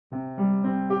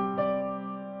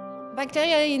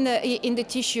bacteria in the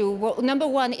tissue. Well, number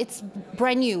one, it's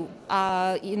brand new.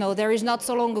 There is not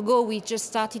so long ago we just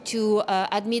started to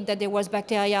admit that there was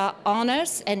bacteria on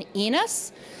us and in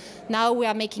us. Now we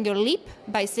are making a leap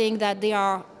by saying that they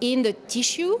are in the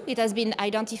tissue. It has been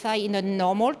identified in a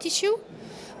normal tissue.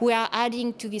 We are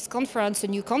adding to this conference a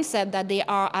new concept that they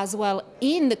are as well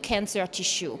in the cancer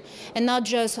tissue, and not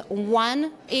just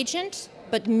one agent,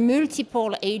 but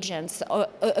multiple agents,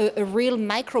 a real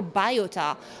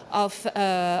microbiota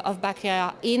of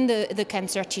bacteria in the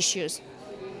cancer tissues.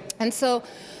 And so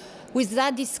with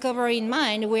that discovery in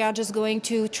mind, we are just going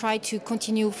to try to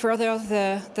continue further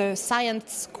the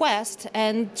science quest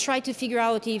and try to figure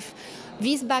out if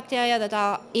these bacteria that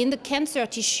are in the cancer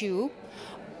tissue,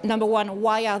 number one,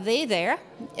 why are they there?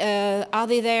 Are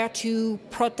they there to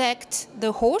protect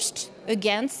the host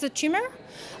against the tumor?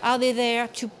 Are they there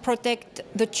to protect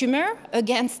the tumor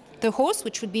against the host,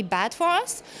 which would be bad for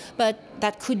us, but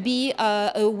that could be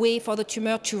a way for the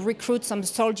tumor to recruit some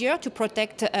soldier to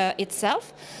protect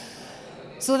itself?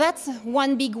 So that's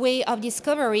one big way of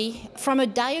discovery. From a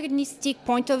diagnostic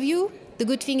point of view, the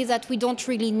good thing is that we don't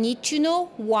really need to know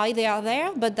why they are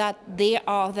there, but that they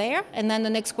are there. And then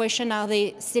the next question, are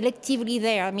they selectively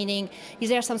there? Meaning, is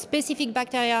there some specific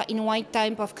bacteria in one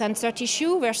type of cancer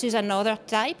tissue versus another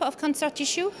type of cancer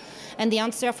tissue? And the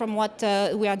answer from what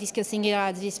we are discussing here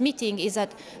at this meeting is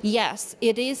that yes,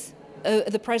 it is.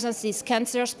 The presence is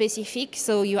cancer specific,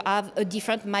 so you have a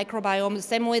different microbiome, the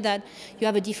same way that you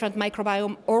have a different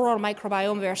microbiome, oral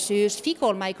microbiome versus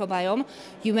fecal microbiome.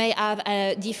 You may have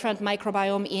a different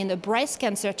microbiome in a breast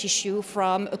cancer tissue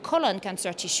from a colon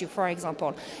cancer tissue, for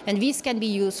example. And this can be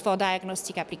used for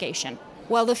diagnostic application.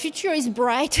 Well, the future is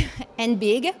bright and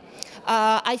big.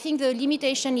 I think the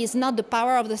limitation is not the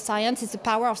power of the science, it's the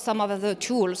power of some of the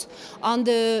tools. On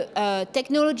the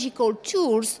technological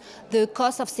tools, the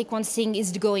cost of sequencing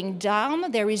is going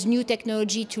down. There is new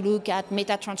technology to look at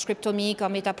metatranscriptomics or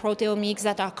metaproteomics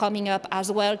that are coming up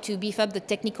as well to beef up the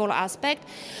technical aspect.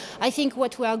 I think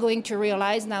what we are going to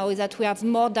realize now is that we have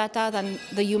more data than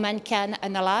the human can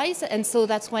analyze, and so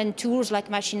that's when tools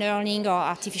like machine learning or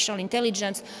artificial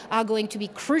intelligence are going to be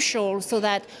crucial so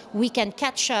that we can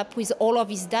catch up with all of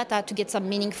this data to get some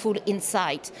meaningful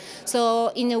insight. So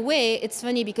in a way, it's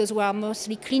funny because we are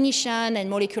mostly clinicians and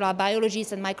molecular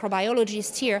biologists and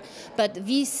microbiologists here, but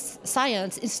this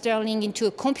science is turning into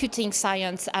a computing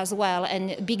science as well,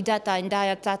 and big data and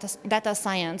data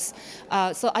science.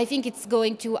 So I think it's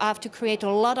going to have to create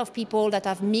a lot of people that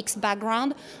have mixed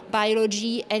background,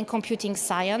 biology and computing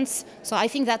science. So I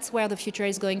think that's where the future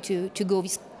is going to go,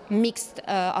 this mix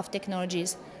of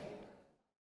technologies.